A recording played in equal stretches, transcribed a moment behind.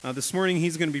This morning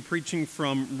he's going to be preaching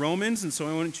from Romans, and so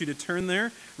I want you to turn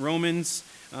there. Romans,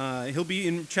 he'll be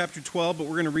in chapter 12, but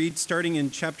we're going to read starting in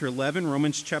chapter 11.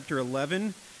 Romans chapter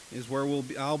 11 is where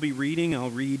I'll be reading. I'll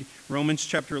read Romans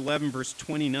chapter 11, verse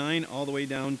 29, all the way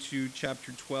down to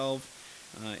chapter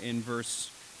 12 in verse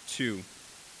 2.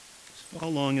 So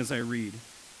follow along as I read.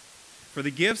 For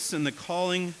the gifts and the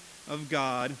calling of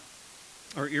God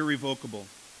are irrevocable.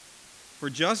 For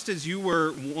just as you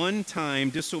were one time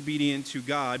disobedient to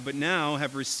God, but now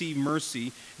have received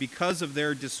mercy because of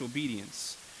their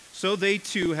disobedience, so they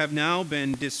too have now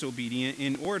been disobedient,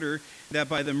 in order that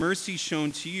by the mercy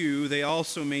shown to you, they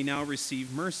also may now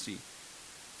receive mercy.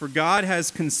 For God has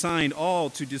consigned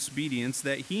all to disobedience,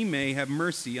 that he may have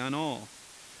mercy on all.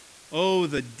 Oh,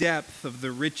 the depth of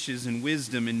the riches and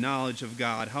wisdom and knowledge of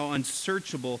God! How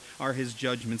unsearchable are his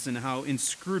judgments, and how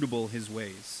inscrutable his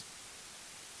ways!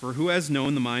 For who has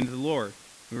known the mind of the Lord?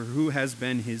 Or who has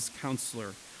been his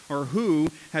counselor? Or who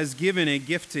has given a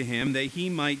gift to him that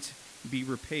he might be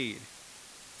repaid?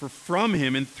 For from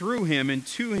him and through him and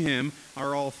to him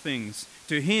are all things.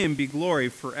 To him be glory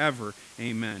forever.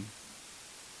 Amen.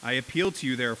 I appeal to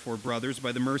you, therefore, brothers,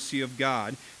 by the mercy of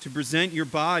God, to present your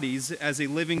bodies as a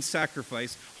living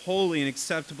sacrifice, holy and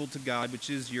acceptable to God, which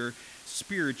is your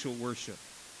spiritual worship.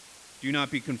 Do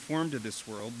not be conformed to this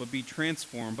world, but be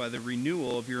transformed by the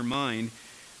renewal of your mind,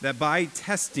 that by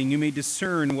testing you may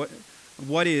discern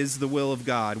what is the will of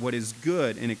God, what is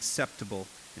good and acceptable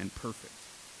and perfect.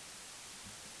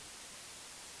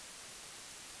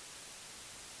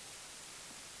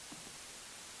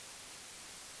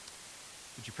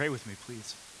 Would you pray with me,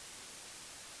 please?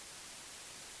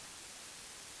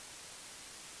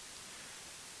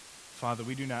 Father,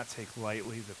 we do not take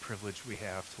lightly the privilege we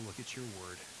have to look at your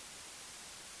word.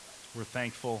 We're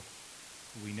thankful.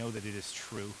 We know that it is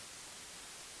true.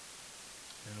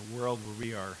 In a world where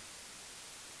we are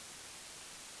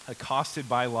accosted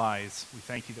by lies, we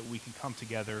thank you that we can come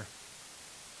together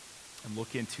and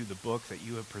look into the book that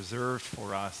you have preserved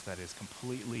for us that is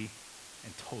completely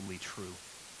and totally true.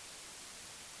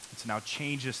 And so now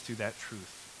change us through that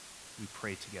truth. We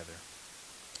pray together.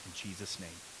 In Jesus' name,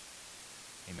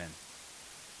 amen.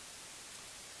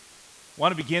 I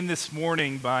want to begin this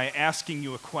morning by asking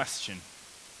you a question.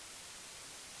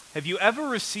 Have you ever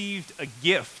received a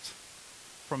gift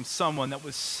from someone that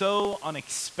was so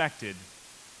unexpected,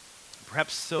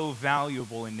 perhaps so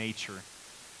valuable in nature,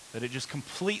 that it just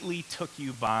completely took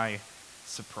you by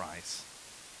surprise?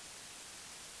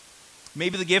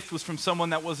 Maybe the gift was from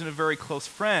someone that wasn't a very close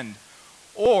friend,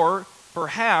 or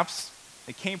perhaps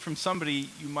it came from somebody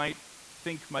you might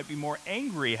think might be more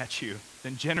angry at you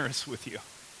than generous with you.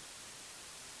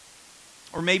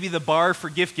 Or maybe the bar for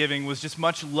gift giving was just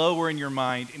much lower in your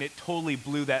mind and it totally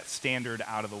blew that standard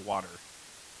out of the water.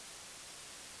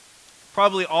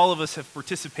 Probably all of us have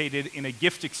participated in a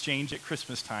gift exchange at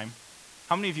Christmas time.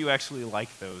 How many of you actually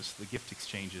like those, the gift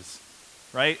exchanges,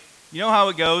 right? You know how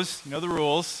it goes, you know the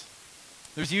rules.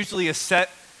 There's usually a set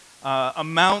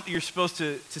amount you're supposed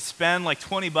to spend, like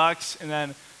 $20, and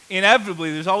then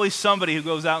inevitably there's always somebody who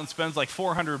goes out and spends like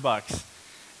 $400.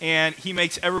 And he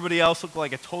makes everybody else look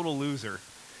like a total loser.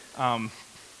 And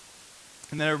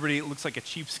then everybody looks like a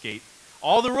cheapskate.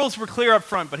 All the rules were clear up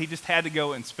front, but he just had to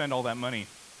go and spend all that money.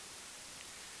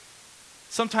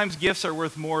 Sometimes gifts are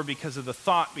worth more because of the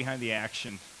thought behind the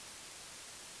action.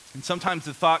 And sometimes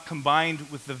the thought combined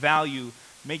with the value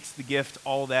makes the gift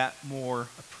all that more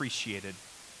appreciated.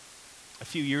 A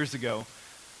few years ago,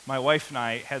 my wife and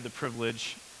I had the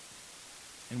privilege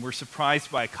and were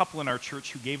surprised by a couple in our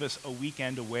church who gave us a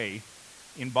weekend away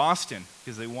in Boston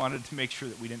because they wanted to make sure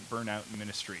that we didn't burn out in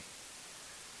ministry.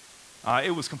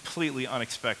 It was completely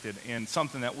unexpected and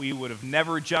something that we would have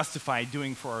never justified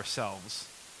doing for ourselves.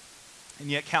 And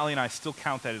yet Callie and I still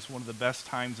count that as one of the best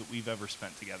times that we've ever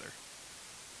spent together.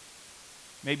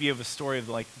 Maybe you have a story of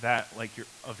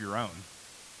of your own.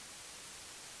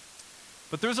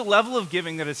 But there's a level of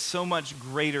giving that is so much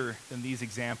greater than these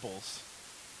examples.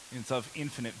 And it's of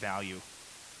infinite value.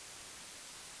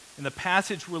 And the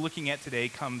passage we're looking at today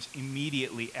comes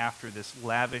immediately after this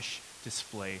lavish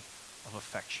display of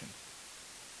affection.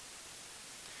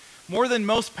 More than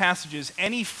most passages,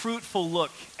 any fruitful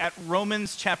look at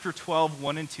Romans chapter 12,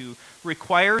 1 and 2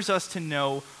 requires us to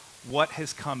know what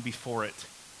has come before it.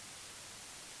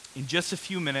 In just a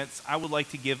few minutes, I would like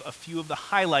to give a few of the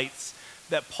highlights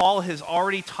that Paul has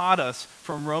already taught us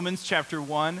from Romans chapter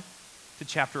 1 to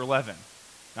chapter 11.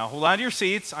 Now, hold on to your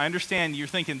seats. I understand you're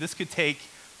thinking this could take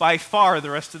by far the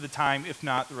rest of the time, if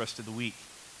not the rest of the week.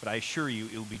 But I assure you,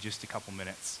 it will be just a couple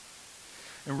minutes.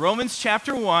 In Romans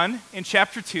chapter 1 and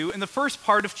chapter 2, and the first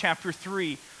part of chapter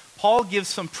 3, Paul gives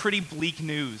some pretty bleak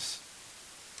news.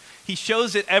 He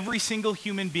shows that every single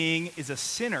human being is a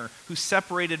sinner who's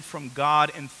separated from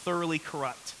God and thoroughly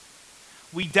corrupt.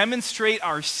 We demonstrate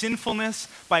our sinfulness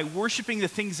by worshiping the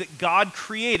things that God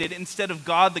created instead of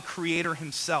God, the Creator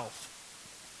himself.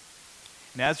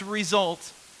 And as a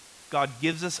result, God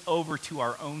gives us over to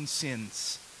our own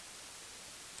sins.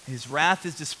 His wrath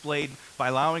is displayed by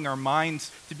allowing our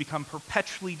minds to become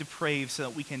perpetually depraved so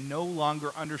that we can no longer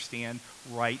understand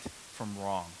right from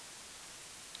wrong.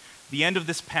 The end of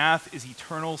this path is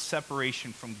eternal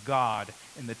separation from God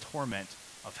in the torment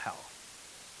of hell.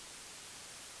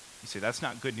 You say, that's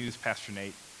not good news, Pastor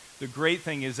Nate. The great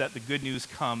thing is that the good news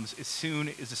comes as soon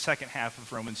as the second half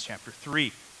of Romans chapter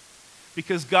 3.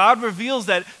 Because God reveals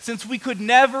that since we could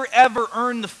never, ever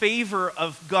earn the favor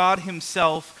of God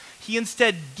himself, he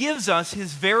instead gives us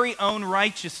his very own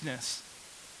righteousness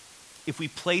if we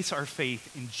place our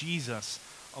faith in Jesus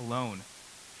alone.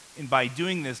 And by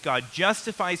doing this, God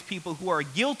justifies people who are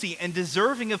guilty and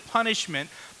deserving of punishment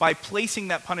by placing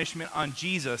that punishment on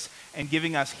Jesus and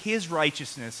giving us his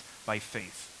righteousness by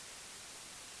faith.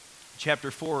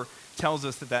 Chapter 4 tells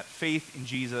us that faith in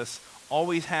Jesus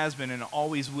always has been and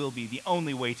always will be the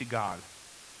only way to God.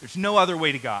 There's no other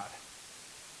way to God.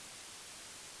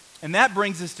 And that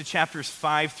brings us to chapters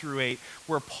 5 through 8,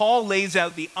 where Paul lays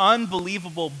out the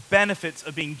unbelievable benefits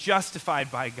of being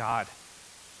justified by God.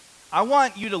 I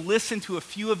want you to listen to a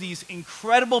few of these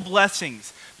incredible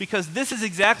blessings, because this is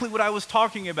exactly what I was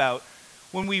talking about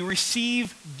when we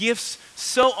receive gifts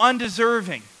so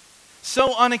undeserving,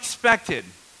 so unexpected.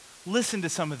 Listen to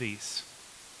some of these.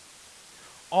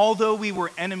 Although we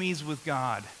were enemies with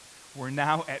God, we're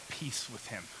now at peace with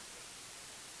him.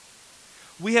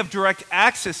 We have direct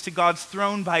access to God's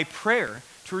throne by prayer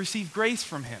to receive grace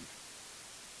from him.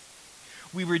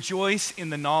 We rejoice in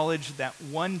the knowledge that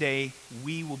one day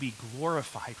we will be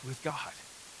glorified with God.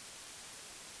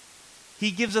 He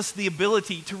gives us the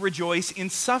ability to rejoice in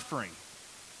suffering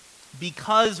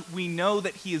because we know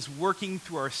that he is working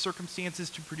through our circumstances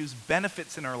to produce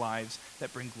benefits in our lives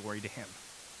that bring glory to him.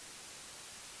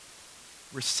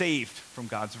 We're saved from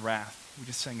God's wrath. We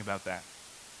just sang about that.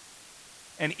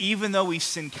 And even though we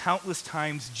sin countless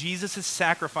times, Jesus'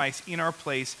 sacrifice in our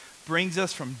place brings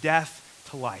us from death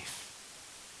to life.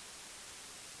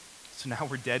 So now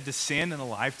we're dead to sin and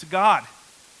alive to God.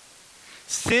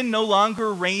 Sin no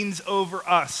longer reigns over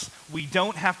us. We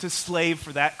don't have to slave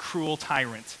for that cruel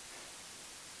tyrant.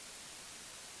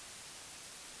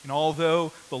 And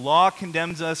although the law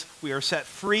condemns us, we are set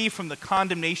free from the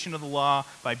condemnation of the law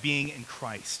by being in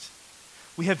Christ.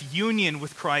 We have union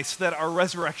with Christ so that our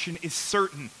resurrection is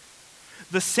certain.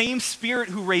 The same Spirit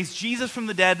who raised Jesus from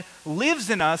the dead lives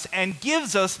in us and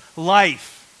gives us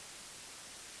life.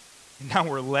 And now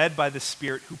we're led by the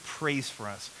Spirit who prays for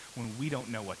us when we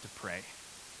don't know what to pray.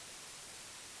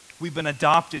 We've been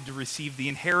adopted to receive the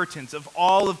inheritance of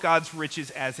all of God's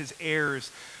riches as his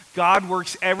heirs. God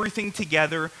works everything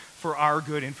together for our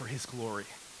good and for his glory.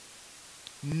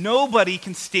 Nobody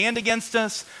can stand against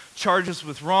us, charge us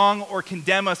with wrong, or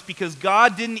condemn us because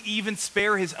God didn't even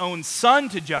spare his own son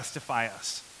to justify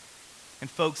us. And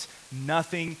folks,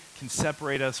 nothing can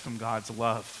separate us from God's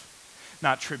love.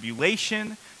 Not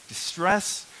tribulation,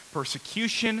 distress,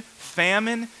 persecution,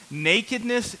 famine,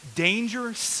 nakedness,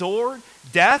 danger, sword,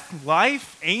 death,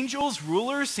 life, angels,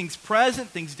 rulers, things present,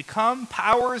 things to come,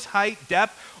 powers, height,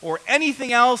 depth, or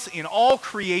anything else in all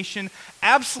creation.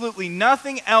 Absolutely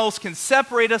nothing else can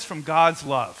separate us from God's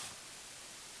love.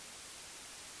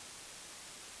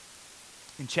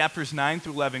 In chapters 9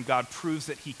 through 11, God proves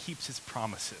that he keeps his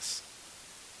promises.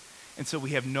 And so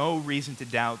we have no reason to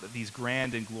doubt that these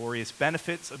grand and glorious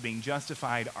benefits of being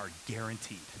justified are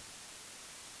guaranteed.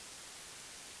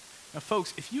 Now,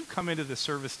 folks, if you've come into the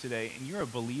service today and you're a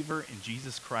believer in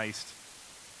Jesus Christ,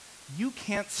 you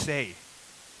can't say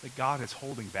that God is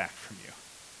holding back from you.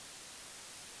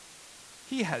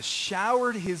 He has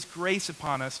showered his grace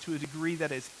upon us to a degree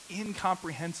that is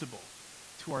incomprehensible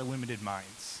to our limited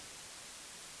minds.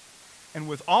 And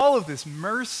with all of this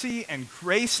mercy and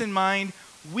grace in mind,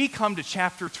 we come to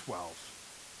chapter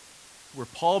 12, where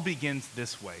Paul begins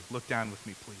this way. Look down with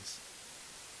me, please.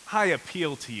 I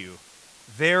appeal to you,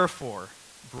 therefore,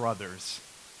 brothers,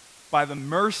 by the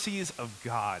mercies of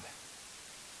God.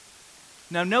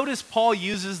 Now notice Paul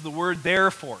uses the word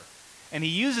therefore, and he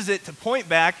uses it to point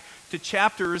back to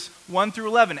chapters 1 through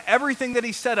 11, everything that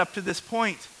he said up to this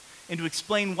point, and to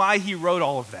explain why he wrote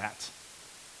all of that.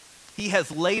 He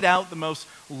has laid out the most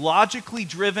logically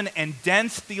driven and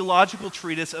dense theological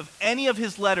treatise of any of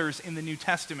his letters in the New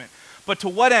Testament. But to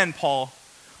what end, Paul?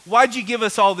 Why'd you give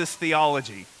us all this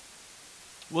theology?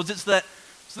 Was it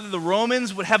so that the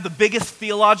Romans would have the biggest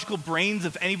theological brains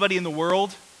of anybody in the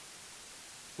world?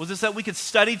 Was this that we could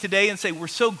study today and say, we're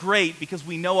so great because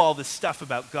we know all this stuff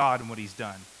about God and what he's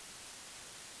done?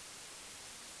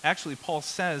 Actually, Paul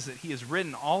says that he has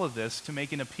written all of this to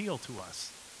make an appeal to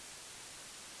us.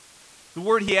 The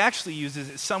word he actually uses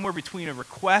is somewhere between a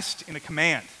request and a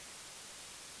command.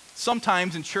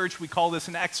 Sometimes in church we call this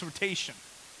an exhortation.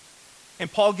 And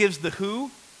Paul gives the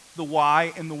who, the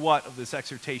why, and the what of this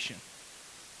exhortation.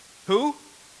 Who?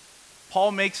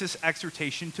 Paul makes this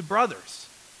exhortation to brothers.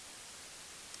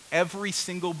 Every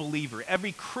single believer,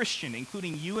 every Christian,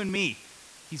 including you and me,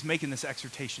 he's making this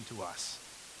exhortation to us.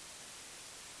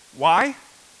 Why?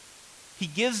 He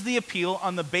gives the appeal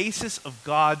on the basis of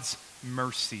God's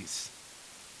mercies.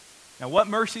 Now, what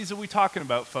mercies are we talking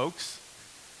about, folks?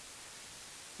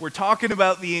 We're talking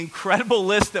about the incredible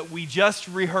list that we just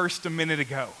rehearsed a minute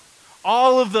ago.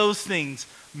 All of those things,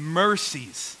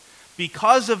 mercies.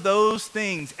 Because of those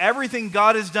things, everything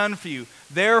God has done for you,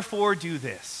 therefore do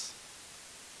this.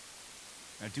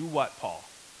 Now, do what, Paul?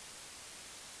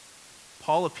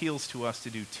 Paul appeals to us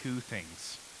to do two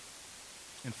things.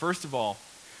 And first of all,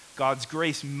 God's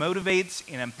grace motivates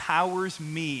and empowers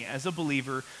me as a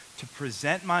believer to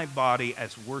present my body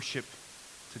as worship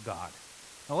to God.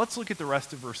 Now let's look at the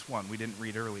rest of verse 1 we didn't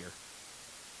read earlier.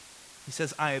 He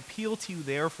says, I appeal to you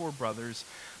therefore, brothers,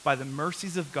 by the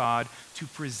mercies of God, to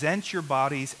present your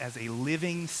bodies as a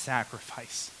living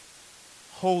sacrifice,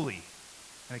 holy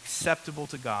and acceptable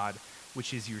to God,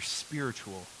 which is your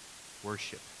spiritual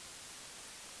worship.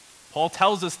 Paul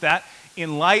tells us that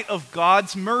in light of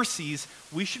God's mercies,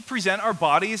 we should present our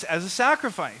bodies as a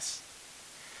sacrifice.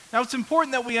 Now, it's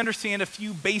important that we understand a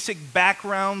few basic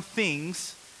background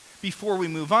things before we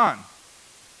move on.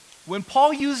 When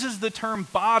Paul uses the term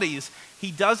bodies,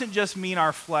 he doesn't just mean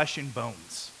our flesh and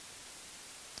bones.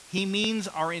 He means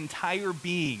our entire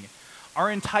being. Our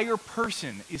entire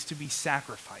person is to be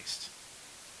sacrificed.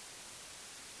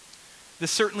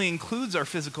 This certainly includes our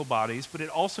physical bodies, but it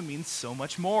also means so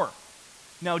much more.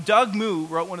 Now, Doug Moo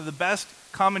wrote one of the best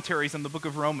commentaries on the book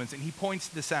of Romans, and he points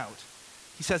this out.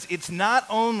 He says, it's not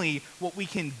only what we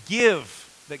can give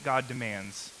that God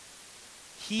demands,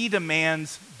 he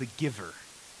demands the giver.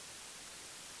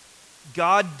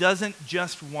 God doesn't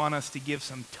just want us to give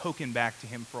some token back to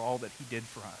him for all that he did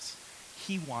for us.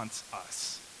 He wants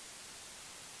us.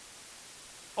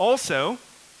 Also,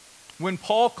 when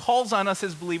Paul calls on us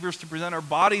as believers to present our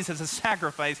bodies as a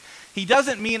sacrifice, he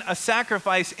doesn't mean a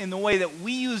sacrifice in the way that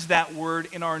we use that word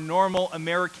in our normal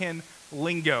American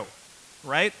lingo,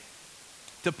 right?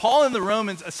 To Paul and the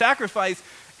Romans, a sacrifice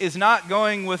is not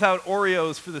going without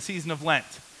Oreos for the season of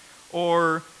Lent,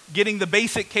 or getting the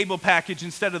basic cable package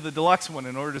instead of the deluxe one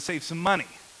in order to save some money.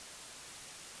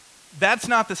 That's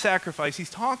not the sacrifice he's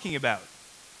talking about.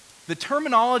 The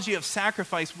terminology of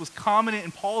sacrifice was common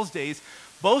in Paul's days,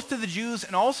 both to the Jews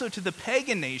and also to the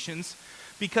pagan nations,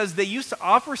 because they used to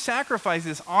offer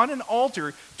sacrifices on an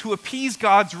altar to appease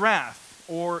God's wrath,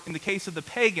 or in the case of the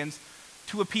pagans,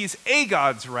 to appease a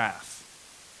god's wrath.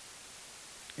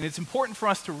 And it's important for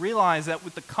us to realize that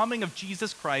with the coming of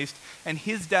Jesus Christ and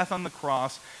his death on the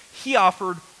cross, he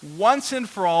offered once and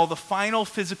for all the final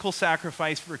physical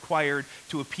sacrifice required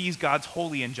to appease God's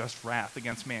holy and just wrath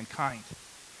against mankind.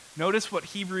 Notice what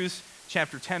Hebrews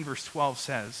chapter 10, verse 12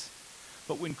 says.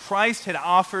 But when Christ had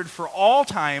offered for all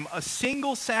time a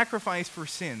single sacrifice for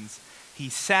sins, he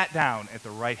sat down at the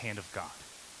right hand of God.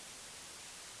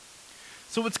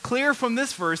 So it's clear from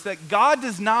this verse that God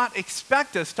does not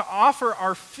expect us to offer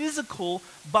our physical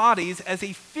bodies as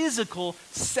a physical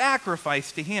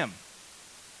sacrifice to him.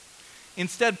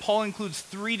 Instead, Paul includes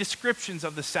 3 descriptions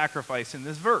of the sacrifice in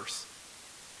this verse.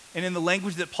 And in the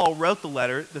language that Paul wrote the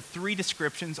letter, the 3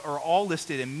 descriptions are all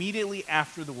listed immediately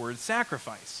after the word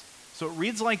sacrifice. So it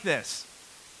reads like this.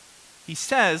 He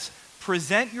says,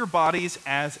 present your bodies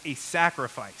as a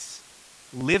sacrifice,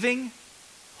 living,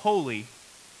 holy,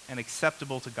 and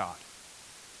acceptable to God.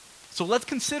 So let's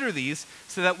consider these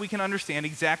so that we can understand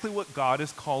exactly what God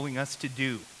is calling us to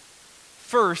do.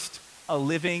 First, a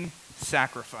living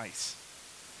sacrifice.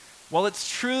 While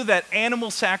it's true that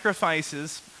animal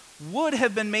sacrifices would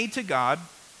have been made to God,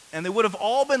 and they would have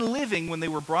all been living when they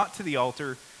were brought to the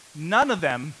altar, none of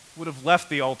them would have left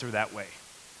the altar that way.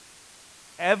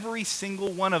 Every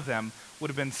single one of them would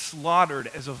have been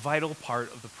slaughtered as a vital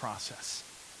part of the process.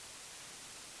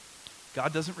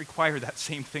 God doesn't require that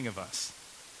same thing of us.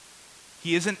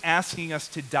 He isn't asking us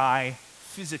to die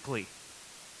physically.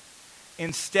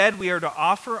 Instead, we are to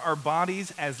offer our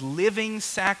bodies as living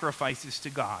sacrifices to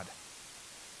God.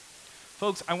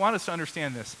 Folks, I want us to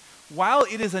understand this. while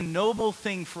it is a noble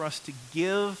thing for us to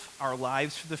give our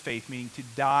lives for the faith, meaning to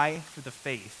die for the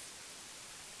faith,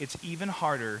 it's even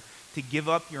harder to give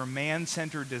up your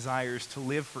man-centered desires to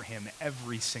live for him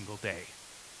every single day.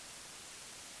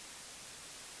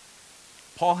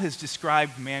 Paul has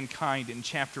described mankind in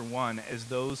chapter 1 as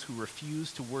those who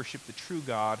refuse to worship the true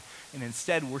God and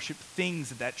instead worship things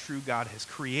that true God has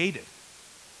created.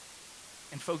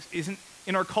 And folks,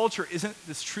 in our culture, isn't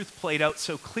this truth played out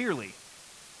so clearly?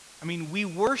 I mean, we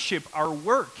worship our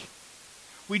work.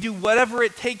 We do whatever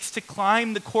it takes to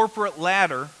climb the corporate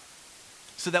ladder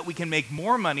so that we can make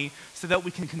more money, so that we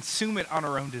can consume it on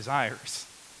our own desires.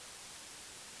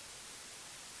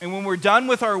 And when we're done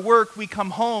with our work, we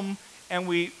come home and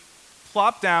we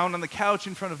plop down on the couch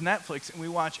in front of Netflix and we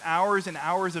watch hours and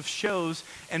hours of shows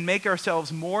and make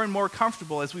ourselves more and more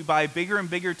comfortable as we buy bigger and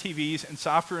bigger TVs and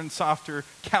softer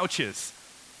couches.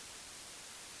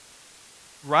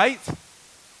 Right?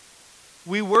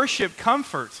 We worship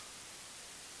comfort.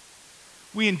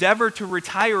 We endeavor to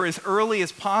retire as early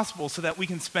as possible so that we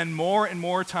can spend more and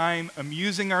more time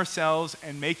amusing ourselves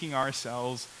and making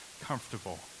ourselves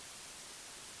comfortable.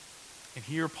 And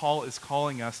here Paul is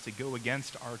calling us to go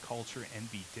against our culture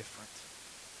and be different.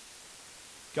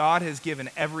 God has given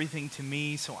everything to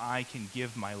me so I can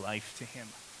give my life to him.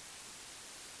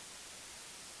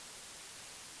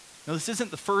 Now, this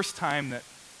isn't the first time that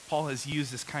Paul has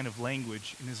used this kind of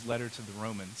language in his letter to the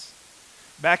Romans.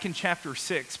 Back in chapter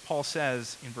 6, Paul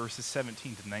says in verses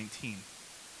 17 to 19,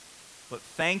 "But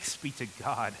thanks be to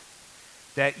God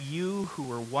that you who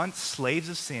were once slaves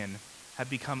of sin have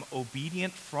become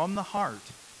obedient from the heart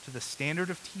to the standard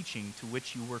of teaching to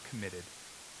which you were committed,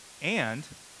 and,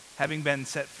 having been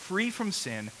set free from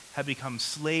sin, have become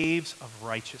slaves of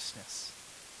righteousness.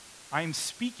 I am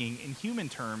speaking in human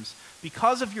terms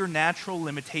because of your natural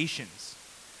limitations.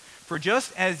 For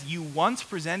just as you once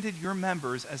presented your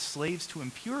members as slaves to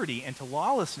impurity and to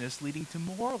lawlessness, leading to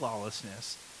more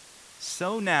lawlessness,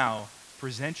 so now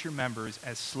present your members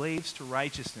as slaves to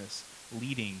righteousness,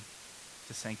 leading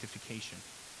to sanctification."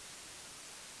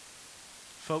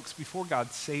 Folks, before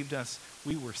God saved us,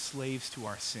 we were slaves to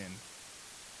our sin.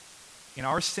 And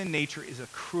our sin nature is a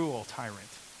cruel tyrant.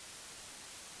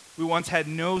 We once had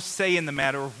no say in the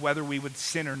matter of whether we would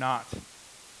sin or not.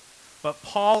 But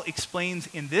Paul explains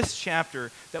in this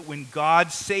chapter that when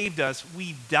God saved us,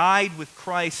 we died with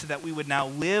Christ so that we would now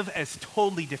live as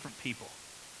totally different people.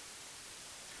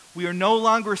 We are no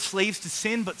longer slaves to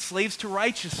sin, but slaves to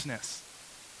righteousness.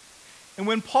 And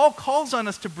when Paul calls on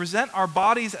us to present our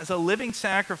bodies as a living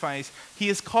sacrifice, he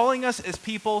is calling us as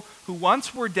people who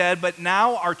once were dead, but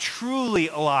now are truly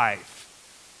alive.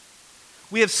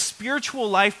 We have spiritual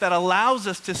life that allows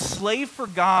us to slave for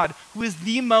God, who is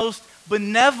the most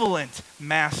benevolent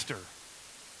master.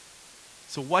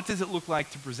 So what does it look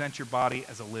like to present your body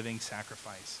as a living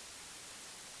sacrifice?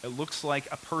 It looks like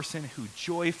a person who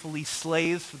joyfully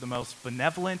slaves for the most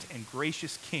benevolent and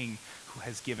gracious King who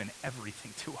has given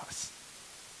everything to us.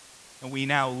 And we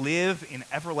now live in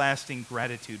everlasting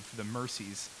gratitude for the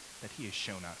mercies that he has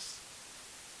shown us.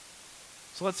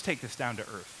 So let's take this down to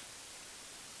earth.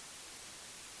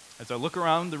 As I look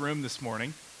around the room this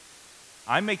morning,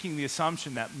 I'm making the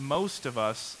assumption that most of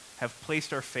us have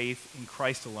placed our faith in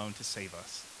Christ alone to save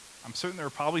us. I'm certain there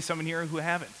are probably some in here who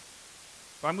haven't.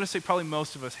 But I'm going to say probably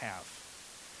most of us have.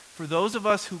 For those of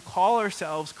us who call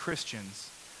ourselves Christians,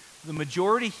 the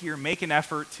majority here make an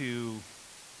effort to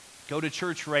go to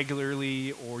church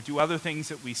regularly or do other things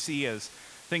that we see as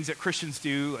things that Christians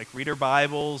do, like read our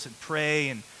Bibles and pray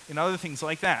and other things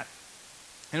like that.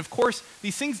 And of course,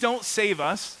 these things don't save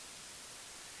us,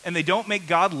 and they don't make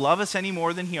God love us any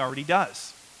more than he already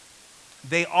does.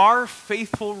 They are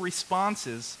faithful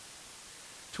responses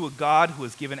to a God who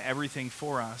has given everything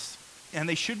for us, and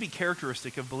they should be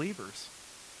characteristic of believers.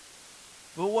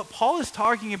 But what Paul is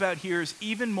talking about here is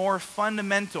even more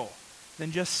fundamental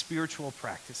than just spiritual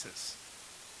practices.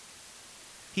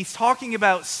 He's talking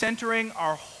about centering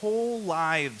our whole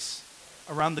lives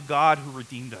around the God who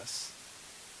redeemed us.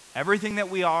 Everything that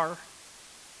we are,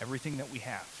 everything that we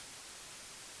have.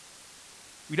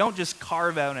 We don't just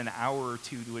carve out an hour or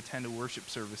two to attend a worship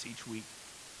service each week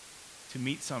to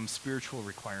meet some spiritual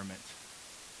requirement.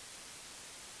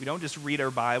 We don't just read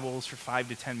our Bibles for 5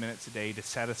 to 10 minutes a day to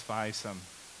satisfy some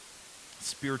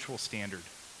spiritual standard.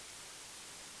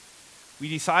 We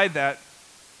decide that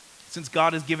since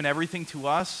God has given everything to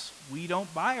us, we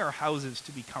don't buy our houses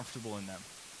to be comfortable in them.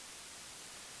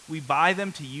 We buy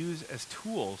them to use as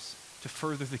tools to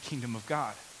further the kingdom of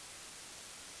God.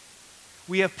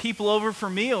 We have people over for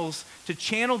meals to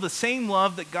channel the same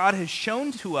love that God has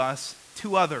shown to us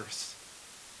to others.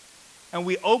 and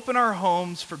we open our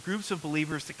homes for groups of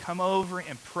believers to come over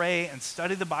and pray and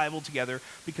study the Bible together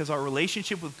because our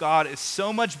relationship with God is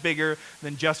so much bigger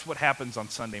than just what happens on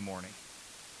Sunday morning.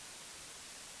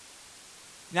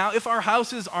 Now, if our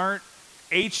houses aren't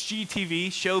HGTV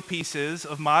showpieces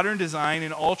of modern design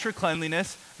and ultra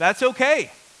cleanliness, that's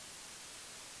okay.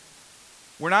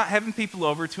 We're not having people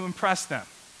over to impress them.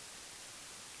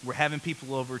 We're having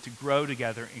people over to grow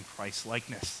together in Christ's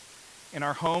likeness. And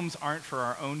our homes aren't for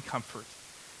our own comfort.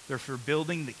 They're for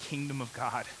building the kingdom of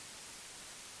God.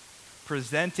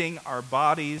 Presenting our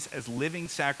bodies as living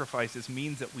sacrifices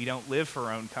means that we don't live for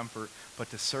our own comfort, but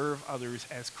to serve others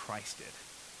as Christ did.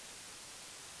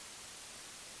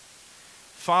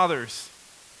 Fathers,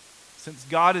 since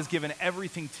God has given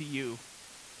everything to you,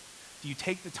 do you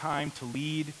take the time to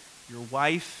lead your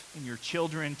wife and your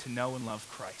children to know and love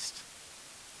Christ?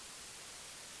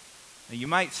 Now you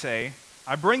might say,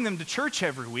 I bring them to church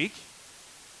every week,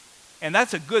 and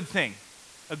that's a good thing,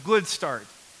 a good start.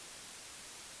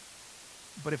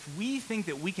 But if we think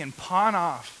that we can pawn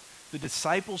off the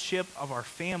discipleship of our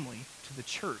family to the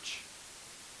church,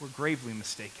 we're gravely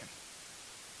mistaken.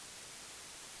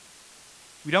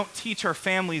 We don't teach our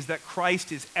families that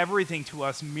Christ is everything to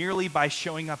us merely by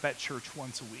showing up at church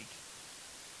once a week.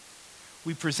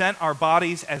 We present our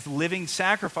bodies as living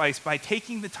sacrifice by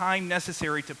taking the time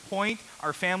necessary to point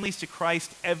our families to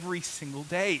Christ every single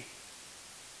day.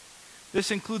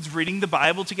 This includes reading the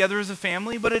Bible together as a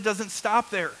family, but it doesn't stop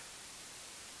there.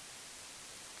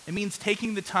 It means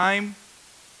taking the time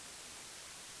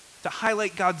to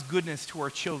highlight God's goodness to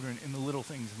our children in the little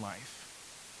things in life.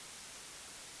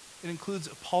 It includes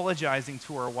apologizing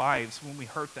to our wives when we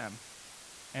hurt them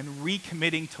and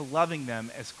recommitting to loving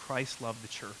them as Christ loved the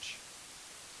church.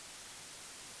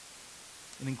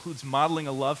 It includes modeling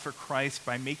a love for Christ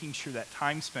by making sure that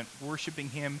time spent worshiping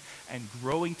Him and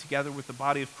growing together with the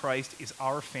body of Christ is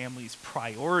our family's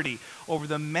priority over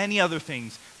the many other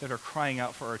things that are crying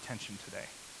out for our attention today.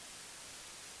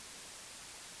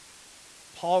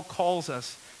 Paul calls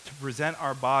us to present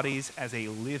our bodies as a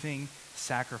living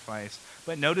sacrifice.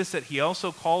 But notice that he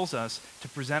also calls us to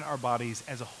present our bodies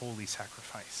as a holy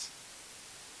sacrifice.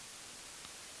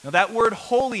 Now that word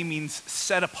holy means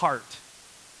set apart.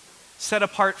 Set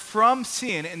apart from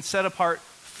sin and set apart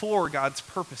for God's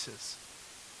purposes.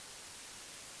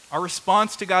 Our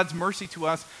response to God's mercy to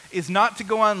us is not to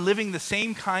go on living the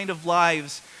same kind of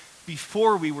lives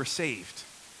before we were saved.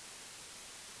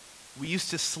 We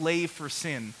used to slave for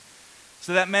sin.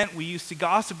 So that meant we used to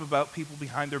gossip about people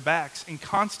behind their backs and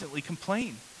constantly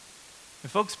complain.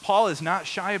 And folks, Paul is not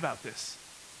shy about this.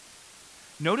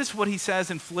 Notice what he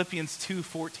says in Philippians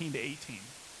 2:14-18.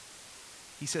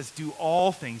 He says, "Do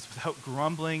all things without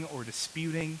grumbling or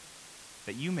disputing,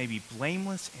 that you may be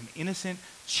blameless and innocent,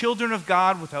 children of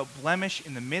God without blemish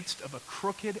in the midst of a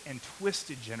crooked and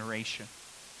twisted generation,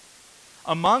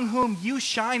 among whom you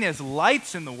shine as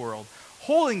lights in the world,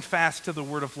 holding fast to the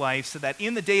word of life, so that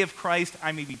in the day of Christ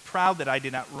I may be proud that I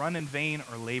did not run in vain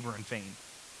or labor in vain."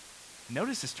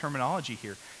 Notice this terminology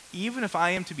here. Even if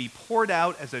I am to be poured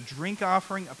out as a drink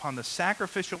offering upon the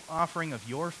sacrificial offering of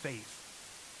your faith,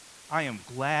 I am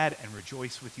glad and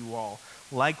rejoice with you all.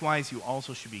 Likewise, you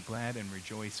also should be glad and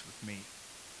rejoice with me.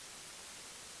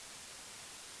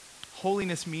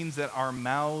 Holiness means that our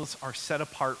mouths are set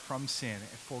apart from sin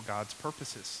and for God's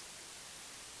purposes.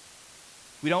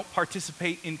 We don't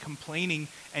participate in complaining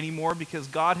anymore because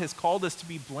God has called us to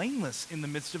be blameless in the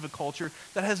midst of a culture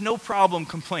that has no problem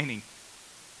complaining.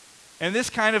 And this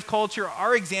kind of culture,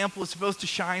 our example is supposed to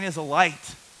shine as a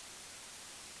light.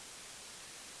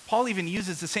 Paul even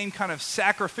uses the same kind of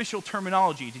sacrificial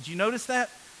terminology. Did you notice that?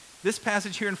 This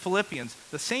passage here in Philippians,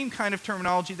 the same kind of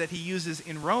terminology that he uses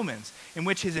in Romans, in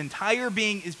which his entire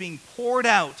being is being poured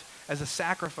out as a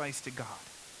sacrifice to God.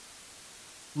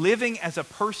 Living as a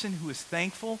person who is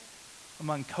thankful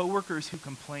among coworkers who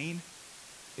complain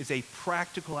is a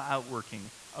practical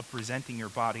outworking of presenting your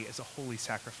body as a holy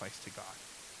sacrifice to God.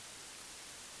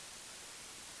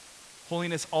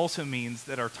 Holiness also means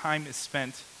that our time is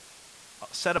spent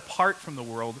set apart from the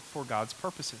world for God's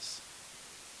purposes.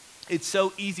 It's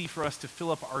so easy for us to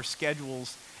fill up our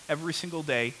schedules every single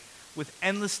day with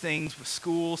endless things, with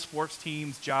school, sports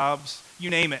teams, jobs,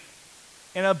 you name it.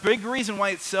 And a big reason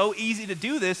why it's so easy to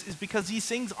do this is because these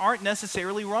things aren't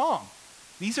necessarily wrong.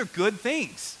 These are good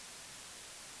things.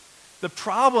 The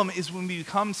problem is when we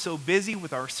become so busy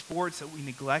with our sports that we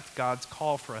neglect God's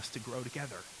call for us to grow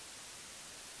together,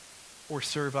 or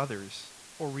serve others,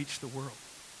 or reach the world.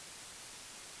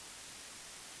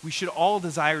 We should all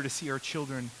desire to see our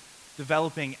children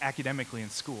developing academically in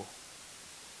school.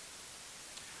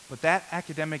 But that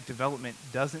academic development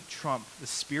doesn't trump the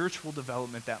spiritual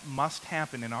development that must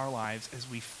happen in our lives as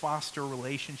we foster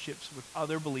relationships with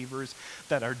other believers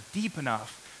that are deep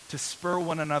enough to spur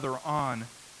one another on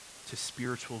to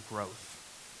spiritual growth.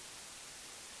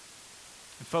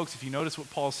 And folks, if you notice what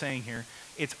Paul's saying here,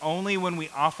 it's only when we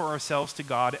offer ourselves to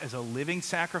God as a living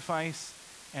sacrifice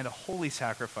and a holy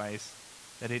sacrifice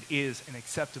that it is an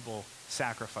acceptable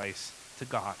sacrifice to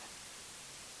God.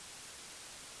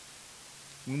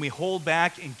 When we hold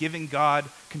back in giving God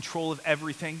control of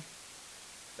everything,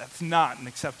 that's not an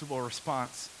acceptable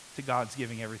response to God's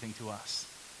giving everything to us.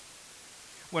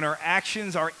 When our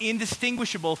actions are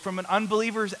indistinguishable from an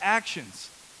unbeliever's actions,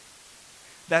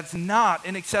 that's not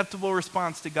an acceptable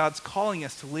response to God's calling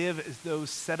us to live as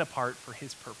those set apart for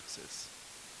his purposes.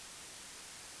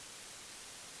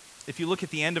 If you look at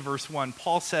the end of verse 1,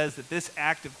 Paul says that this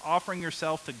act of offering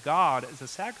yourself to God as a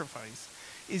sacrifice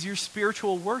is your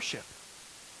spiritual worship.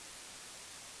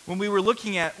 When we were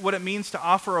looking at what it means to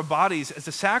offer our bodies as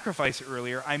a sacrifice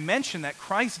earlier, I mentioned that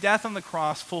Christ's death on the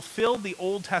cross fulfilled the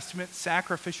Old Testament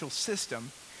sacrificial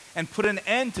system and put an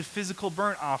end to physical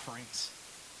burnt offerings.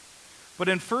 But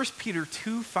in 1 Peter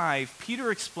 2:5,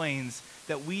 Peter explains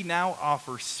that we now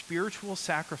offer spiritual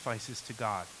sacrifices to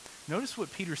God. Notice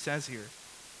what Peter says here.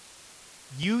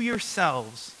 You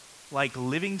yourselves, like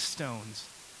living stones,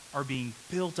 are being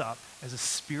built up as a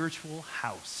spiritual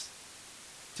house,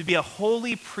 to be a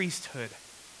holy priesthood,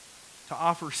 to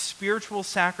offer spiritual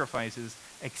sacrifices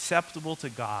acceptable to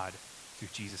God through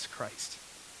Jesus Christ.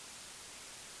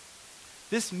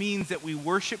 This means that we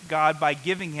worship God by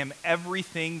giving him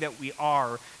everything that we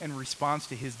are in response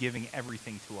to his giving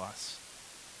everything to us.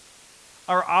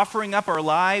 Our offering up our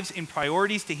lives in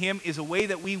priorities to him is a way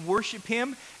that we worship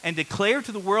him and declare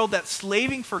to the world that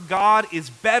slaving for God is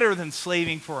better than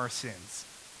slaving for our sins.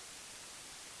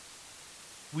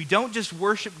 We don't just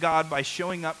worship God by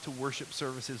showing up to worship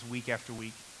services week after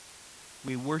week.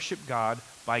 We worship God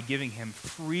by giving him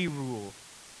free rule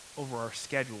over our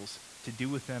schedules to do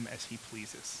with them as he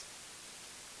pleases.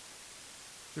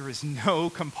 There is no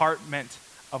compartment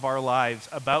of our lives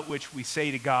about which we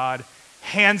say to God,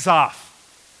 hands off.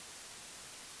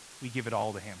 We give it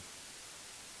all to him.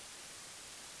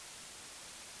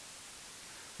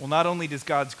 Well, not only does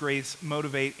God's grace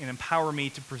motivate and empower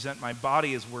me to present my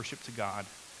body as worship to God,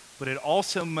 but it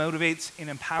also motivates and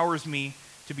empowers me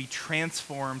to be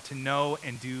transformed to know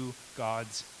and do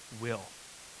God's will.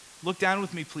 Look down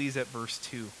with me, please, at verse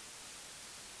 2.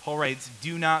 Paul writes,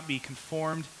 do not be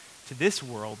conformed to this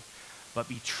world, but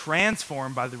be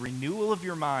transformed by the renewal of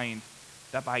your mind,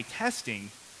 that by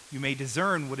testing you may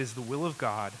discern what is the will of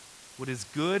God, what is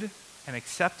good and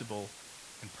acceptable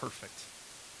and perfect.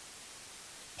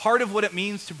 Part of what it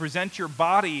means to present your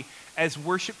body as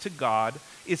worship to God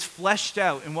is fleshed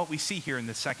out in what we see here in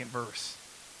the second verse.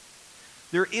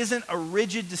 There isn't a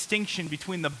rigid distinction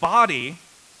between the body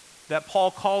that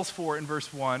Paul calls for in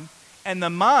verse 1 and the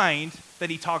mind that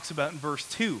he talks about in verse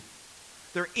 2.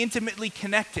 They're intimately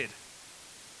connected.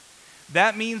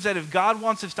 That means that if God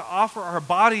wants us to offer our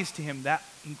bodies to him, that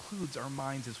includes our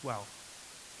minds as well.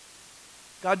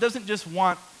 God doesn't just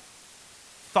want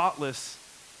thoughtless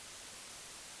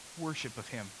worship of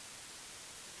him.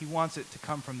 He wants it to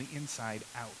come from the inside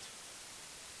out.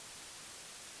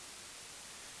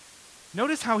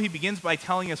 Notice how he begins by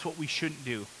telling us what we shouldn't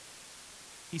do.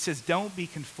 He says, don't be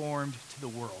conformed to the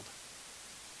world.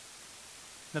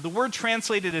 Now, the word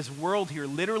translated as world here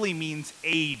literally means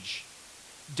age.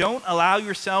 Don't allow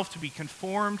yourself to be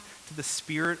conformed to the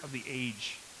spirit of the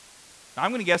age. Now,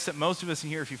 I'm going to guess that most of us in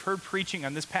here, if you've heard preaching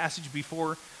on this passage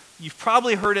before, you've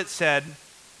probably heard it said,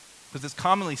 because it's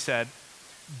commonly said,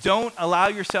 don't allow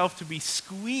yourself to be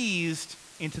squeezed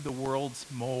into the world's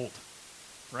mold,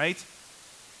 right?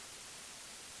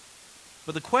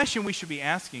 But the question we should be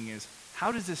asking is,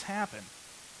 how does this happen?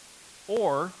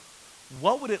 Or,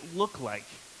 what would it look like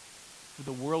for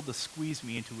the world to squeeze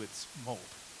me into its mold?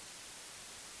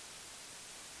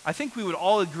 I think we would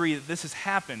all agree that this has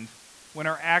happened when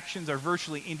our actions are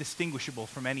virtually indistinguishable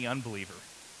from any unbeliever.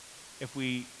 If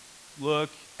we look,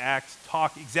 act,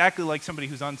 talk exactly like somebody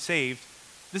who's unsaved,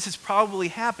 this has probably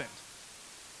happened.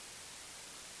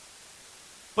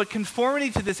 But conformity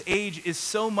to this age is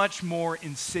so much more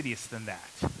insidious than that.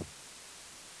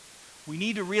 We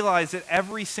need to realize that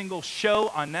every single show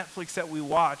on Netflix that we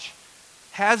watch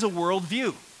has a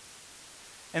worldview.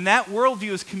 And that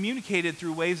worldview is communicated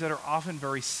through ways that are often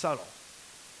very subtle.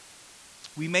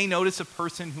 We may notice a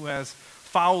person who has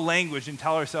foul language and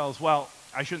tell ourselves, well,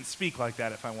 I shouldn't speak like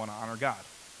that if I want to honor God.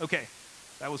 Okay,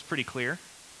 that was pretty clear.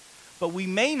 but we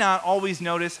may not always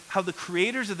notice how the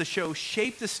creators of the show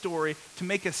shape the story to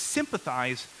make us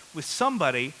sympathize with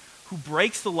somebody who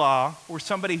breaks the law or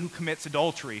somebody who commits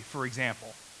adultery, for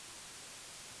example.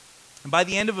 And by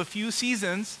the end of a few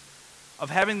seasons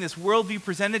of having this worldview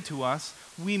presented to us,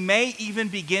 we may even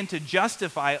begin to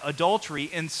justify adultery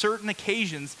in certain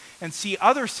occasions and see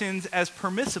other sins as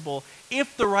permissible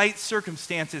if the right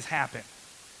circumstances happen.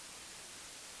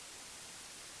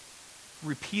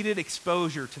 Repeated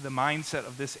exposure to the mindset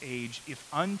of this age, if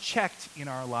unchecked in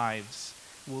our lives,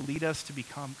 will lead us to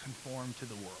become conformed to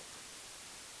the world.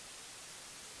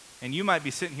 And you might be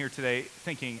sitting here today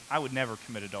thinking, I would never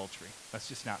commit adultery. That's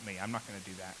just not me. I'm not going to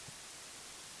do that.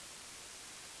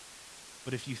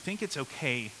 But if you think it's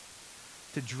okay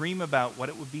to dream about what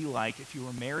it would be like if you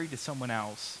were married to someone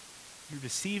else, you're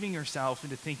deceiving yourself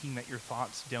into thinking that your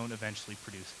thoughts don't eventually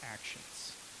produce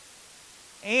actions.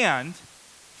 And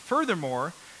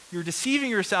furthermore, you're deceiving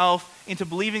yourself into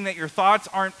believing that your thoughts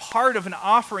aren't part of an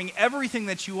offering everything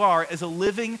that you are as a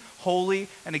living, holy,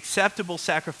 and acceptable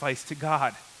sacrifice to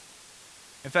God.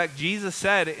 In fact, Jesus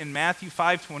said in Matthew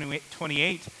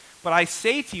 5:28, "But I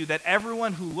say to you that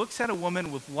everyone who looks at a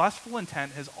woman with lustful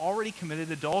intent has already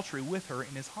committed adultery with her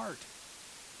in his heart."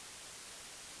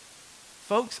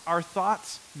 Folks, our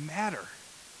thoughts matter.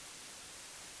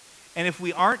 And if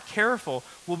we aren't careful,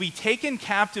 we'll be taken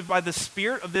captive by the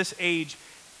spirit of this age,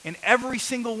 and every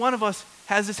single one of us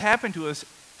has this happen to us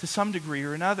to some degree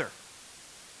or another.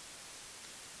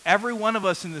 Every one of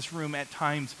us in this room at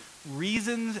times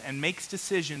reasons and makes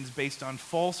decisions based on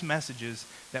false messages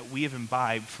that we have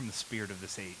imbibed from the spirit of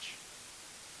this age.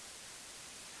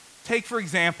 Take, for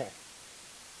example,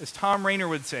 as Tom Rainer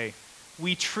would say,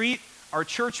 we treat our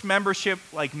church membership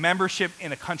like membership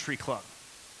in a country club,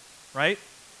 right?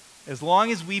 As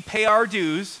long as we pay our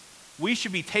dues, we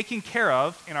should be taken care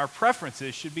of and our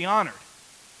preferences should be honored.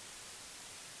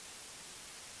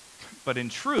 But in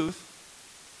truth,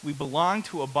 we belong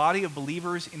to a body of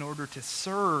believers in order to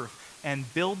serve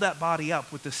and build that body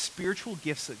up with the spiritual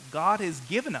gifts that God has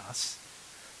given us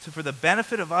for the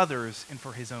benefit of others and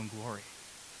for his own glory.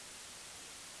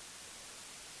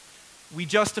 We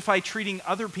justify treating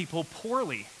other people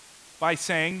poorly by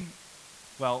saying,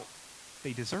 well,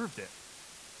 they deserved it.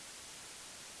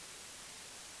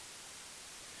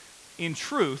 In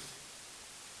truth,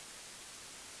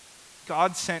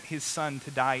 God sent his son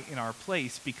to die in our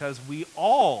place because we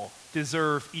all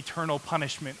deserve eternal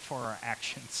punishment for our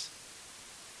actions.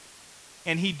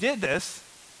 And he did this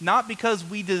not because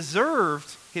we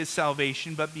deserved his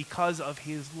salvation, but because of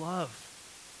his love.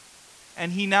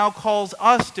 And he now calls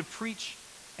us to preach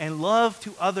and love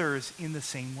to others in the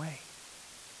same way.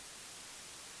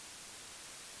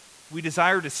 We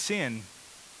desire to sin,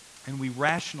 and we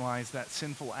rationalize that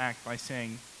sinful act by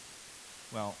saying,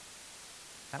 well,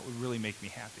 that would really make me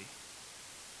happy.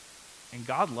 And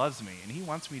God loves me, and he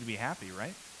wants me to be happy,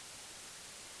 right?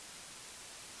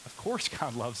 Of course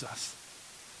God loves us.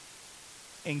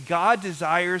 And God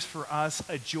desires for us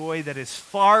a joy that is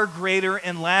far greater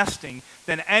and lasting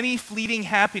than any fleeting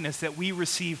happiness that we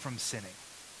receive from sinning.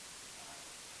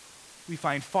 We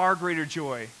find far greater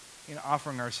joy in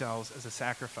offering ourselves as a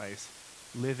sacrifice,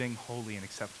 living holy and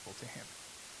acceptable to him.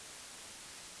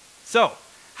 So,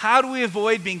 how do we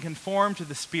avoid being conformed to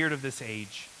the spirit of this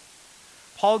age?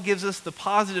 Paul gives us the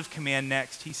positive command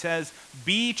next. He says,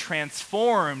 be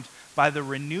transformed by the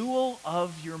renewal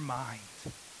of your mind.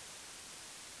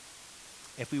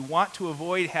 If we want to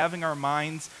avoid having our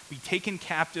minds be taken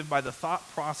captive by the thought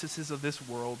processes of this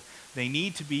world, they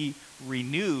need to be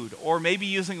renewed. Or maybe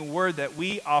using a word that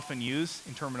we often use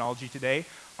in terminology today,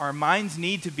 our minds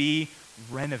need to be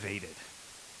renovated.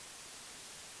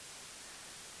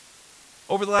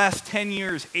 Over the last 10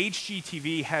 years,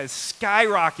 HGTV has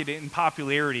skyrocketed in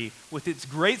popularity with its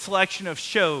great selection of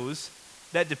shows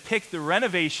that depict the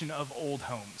renovation of old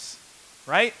homes,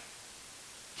 right?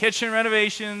 Kitchen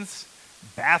renovations,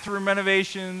 bathroom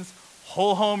renovations,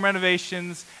 whole home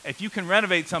renovations. If you can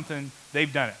renovate something,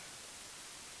 they've done it.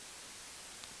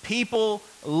 People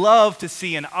love to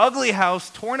see an ugly house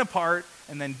torn apart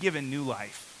and then given new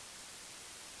life.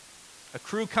 A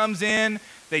crew comes in,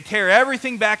 they tear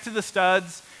everything back to the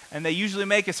studs, and they usually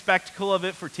make a spectacle of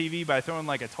it for TV by throwing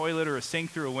like a toilet or a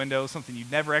sink through a window, something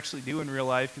you'd never actually do in real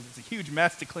life because it's a huge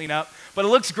mess to clean up, but it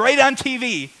looks great on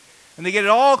TV, and they get it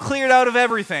all cleared out of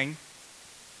everything,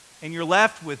 and you're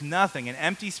left with nothing, an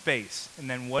empty space. And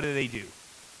then what do?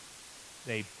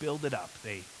 They build it up.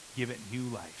 They give it new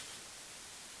life.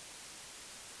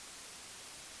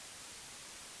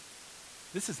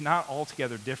 This is not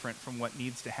altogether different from what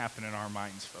needs to happen in our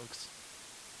minds, folks.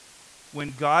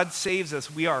 when God saves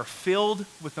us, we are filled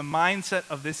with the mindset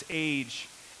of this age,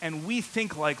 and we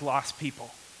think like lost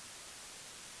people.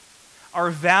 Our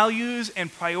values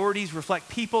and priorities reflect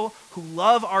people who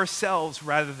love ourselves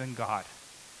rather than God.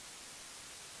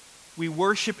 We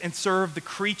worship and serve the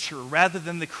creature rather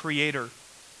than the Creator.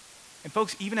 And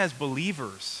folks, even as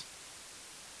believers,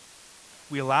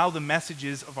 we allow the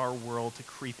messages of our world to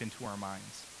creep into our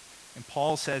minds. And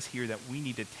Paul says here that we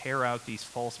need to tear out these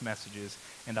false messages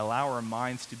and allow our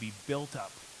minds to be built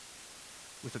up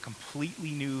with a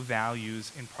completely new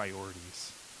values and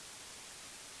priorities.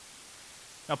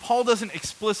 Now, Paul doesn't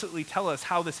explicitly tell us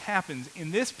how this happens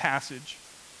in this passage,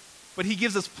 but he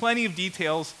gives us plenty of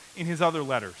details in his other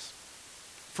letters.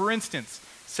 For instance,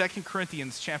 2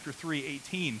 Corinthians chapter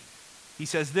 3:18, he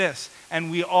says this,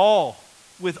 "And we all,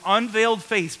 with unveiled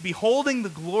face, beholding the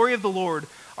glory of the Lord,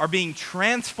 are being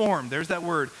transformed," there's that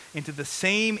word, "into the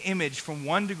same image from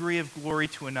one degree of glory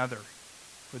to another.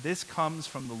 For this comes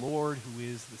from the Lord who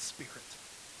is the Spirit."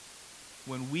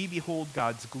 When we behold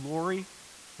God's glory,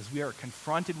 as we are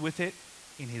confronted with it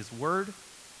in his word,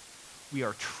 we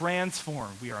are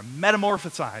transformed. We are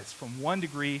metamorphosized from one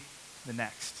degree to the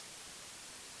next.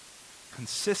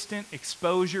 Consistent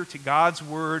exposure to God's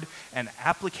word and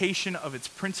application of its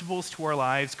principles to our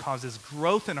lives causes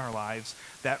growth in our lives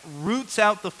that roots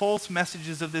out the false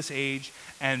messages of this age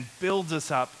and builds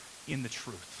us up in the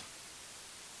truth.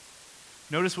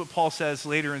 Notice what Paul says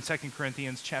later in 2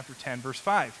 Corinthians chapter 10, verse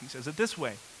 5. He says it this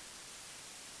way: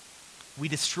 "We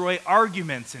destroy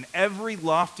arguments and every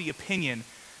lofty opinion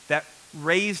that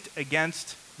raised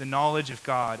against the knowledge of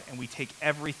God, and we take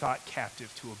every thought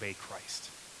captive to obey Christ."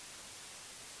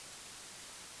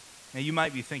 Now you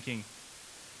might be thinking,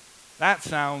 that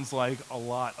sounds like a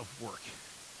lot of work.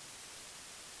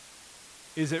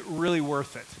 Is it really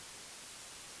worth it?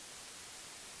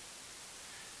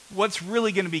 What's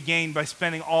really going to be gained by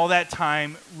spending all that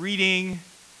time reading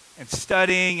and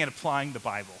studying and applying the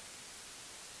Bible?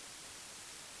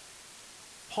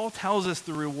 Paul tells us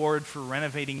the reward for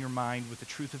renovating your mind with the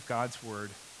truth of God's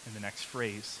word in the next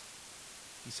phrase.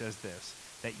 He says this,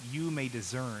 "that you may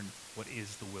discern what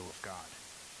is the will of God."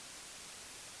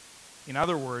 In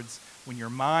other words, when your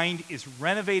mind is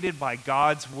renovated by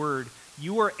God's word,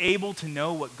 you are able to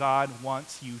know what God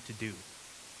wants you to do.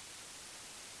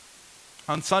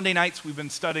 On Sunday nights, we've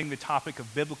been studying the topic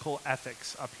of biblical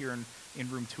ethics up here in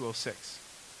room 206.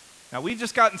 Now, we've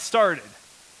just gotten started,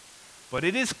 but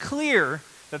it is clear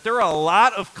that there are a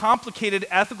lot of complicated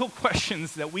ethical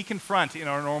questions that we confront in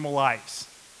our normal lives.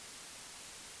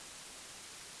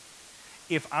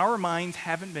 If our minds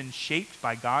haven't been shaped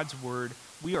by God's word,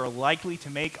 we are likely to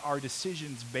make our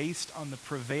decisions based on the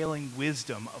prevailing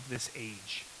wisdom of this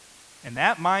age. And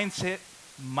that mindset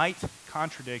might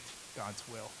contradict God's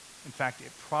will. In fact,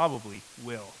 it probably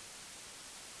will.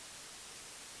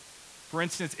 For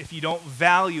instance, if you don't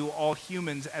value all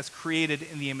humans as created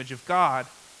in the image of God,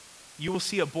 you will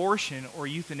see abortion or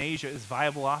euthanasia as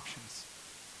viable options.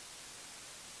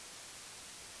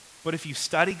 But if you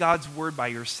study God's word by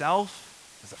yourself,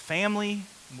 as a family,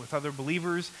 and with other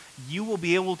believers, you will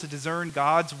be able to discern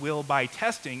God's will by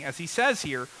testing, as he says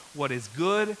here, what is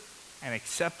good and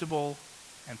acceptable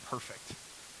and perfect.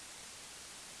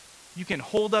 You can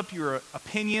hold up your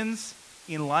opinions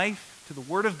in life to the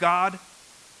word of God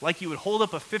like you would hold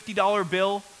up a $50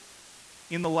 bill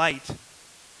in the light.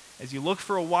 As you look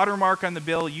for a watermark on the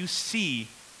bill, you see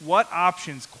what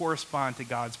options correspond to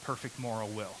God's perfect moral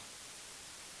will.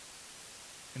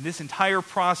 And this entire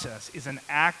process is an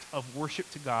act of worship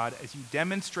to God as you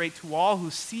demonstrate to all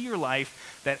who see your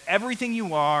life that everything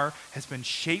you are has been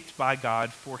shaped by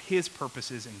God for his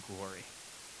purposes and glory.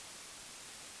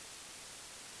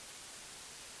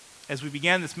 As we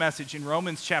began this message in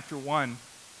Romans chapter 1,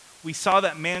 we saw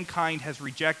that mankind has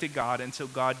rejected God, and so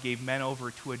God gave men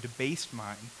over to a debased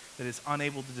mind that is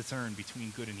unable to discern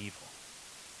between good and evil.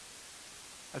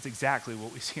 That's exactly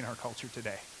what we see in our culture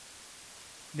today.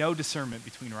 No discernment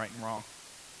between right and wrong.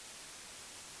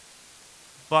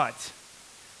 But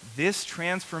this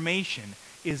transformation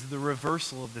is the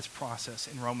reversal of this process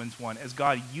in Romans 1, as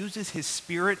God uses his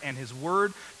Spirit and his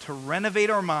word to renovate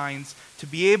our minds to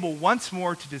be able once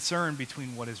more to discern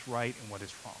between what is right and what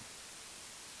is wrong.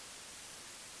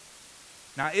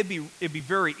 Now, it'd be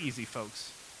very easy,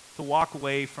 folks, to walk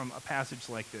away from a passage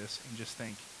like this and just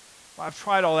think, well, I've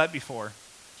tried all that before.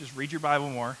 Just read your Bible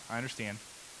more, I understand.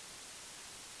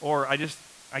 Or I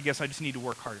guess I just need to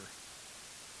work harder.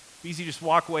 It's easy to just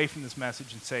walk away from this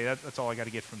message and say, that's all I got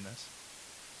to get from this.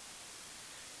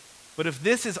 But if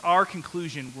this is our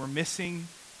conclusion, we're missing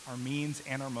our means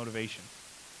and our motivation.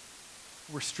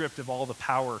 We're stripped of all the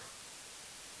power.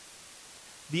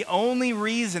 The only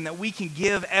reason that we can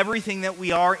give everything that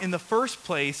we are in the first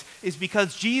place is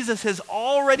because Jesus has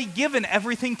already given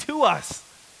everything to us.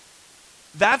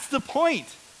 That's the point.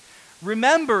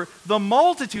 Remember the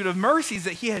multitude of mercies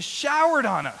that he has showered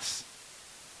on us.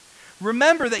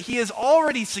 Remember that he has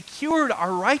already secured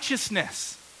our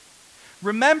righteousness.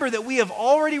 Remember that we have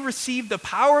already received the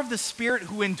power of the Spirit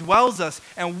who indwells us,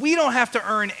 and we don't have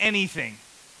to earn anything.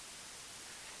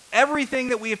 Everything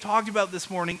that we have talked about this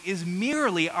morning is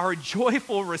merely our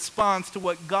joyful response to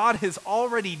what God has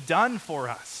already done for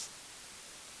us.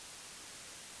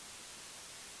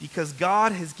 Because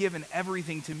God has given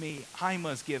everything to me, I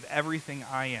must give everything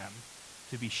I am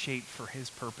to be shaped for his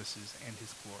purposes and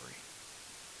his glory.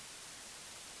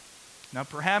 Now,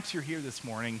 perhaps you're here this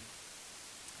morning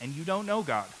and you don't know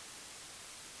God.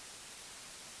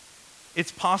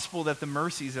 It's possible that the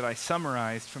mercies that I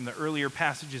summarized from the earlier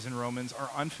passages in Romans are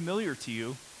unfamiliar to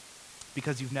you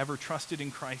because you've never trusted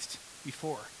in Christ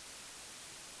before.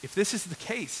 If this is the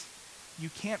case, you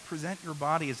can't present your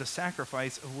body as a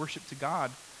sacrifice of worship to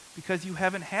God because you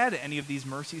haven't had any of these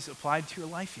mercies applied to your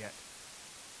life yet.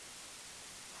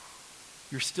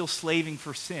 You're still slaving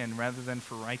for sin rather than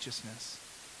for righteousness.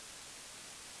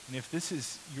 And if this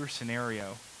is your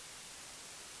scenario,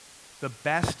 the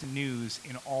best news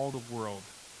in all the world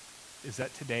is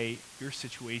that today your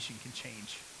situation can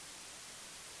change.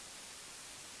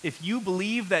 If you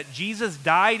believe that Jesus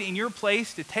died in your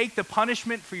place to take the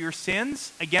punishment for your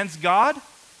sins against God,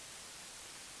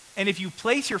 and if you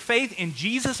place your faith in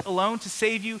Jesus alone to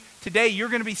save you, today you're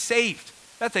going to be saved.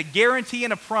 That's a guarantee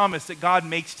and a promise that God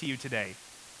makes to you today.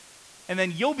 And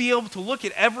then you'll be able to look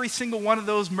at every single one of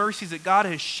those mercies that God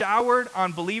has showered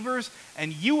on believers,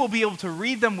 and you will be able to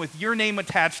read them with your name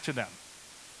attached to them.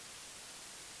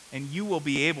 And you will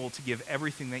be able to give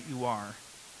everything that you are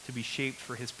to be shaped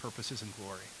for his purposes and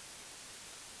glory.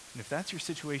 And if that's your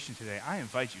situation today, I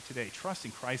invite you today, trust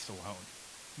in Christ alone.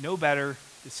 No better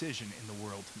decision in the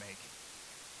world to make.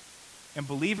 And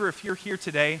believer, if you're here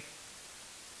today,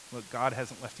 look, God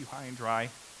hasn't left you high and dry.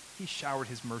 He showered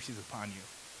his mercies upon you.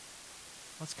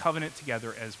 Let's covenant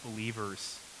together as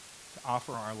believers to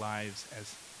offer our lives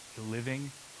as a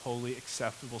living, holy,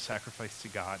 acceptable sacrifice to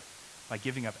God by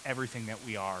giving up everything that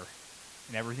we are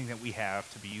and everything that we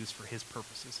have to be used for his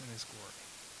purposes and his glory.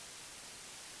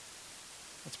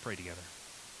 Let's pray together.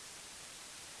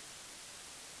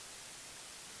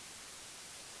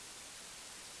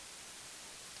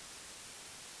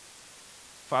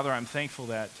 Father, I'm thankful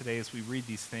that today as we read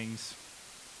these things,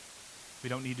 we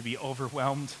don't need to be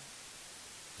overwhelmed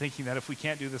thinking that if we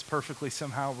can't do this perfectly,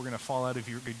 somehow we're going to fall out of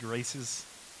your good graces.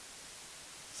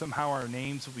 Somehow our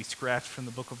names will be scratched from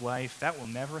the book of life. That will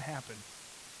never happen.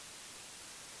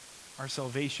 Our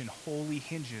salvation wholly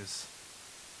hinges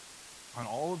on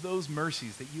all of those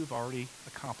mercies that you have already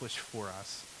accomplished for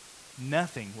us.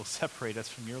 Nothing will separate us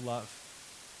from your love.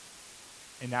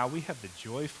 And now we have the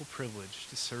joyful privilege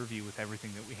to serve you with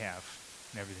everything that we have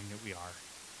and everything that we are.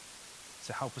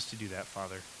 So help us to do that,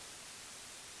 Father.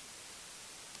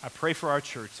 I pray for our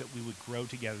church that we would grow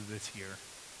together this year,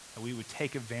 that we would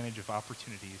take advantage of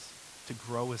opportunities to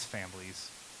grow as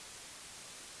families,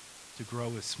 to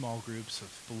grow as small groups of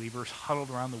believers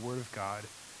huddled around the Word of God,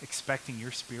 expecting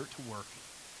your Spirit to work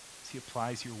as he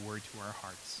applies your word to our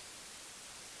hearts.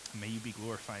 And may you be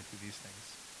glorified through these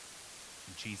things.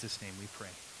 In Jesus' name we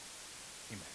pray.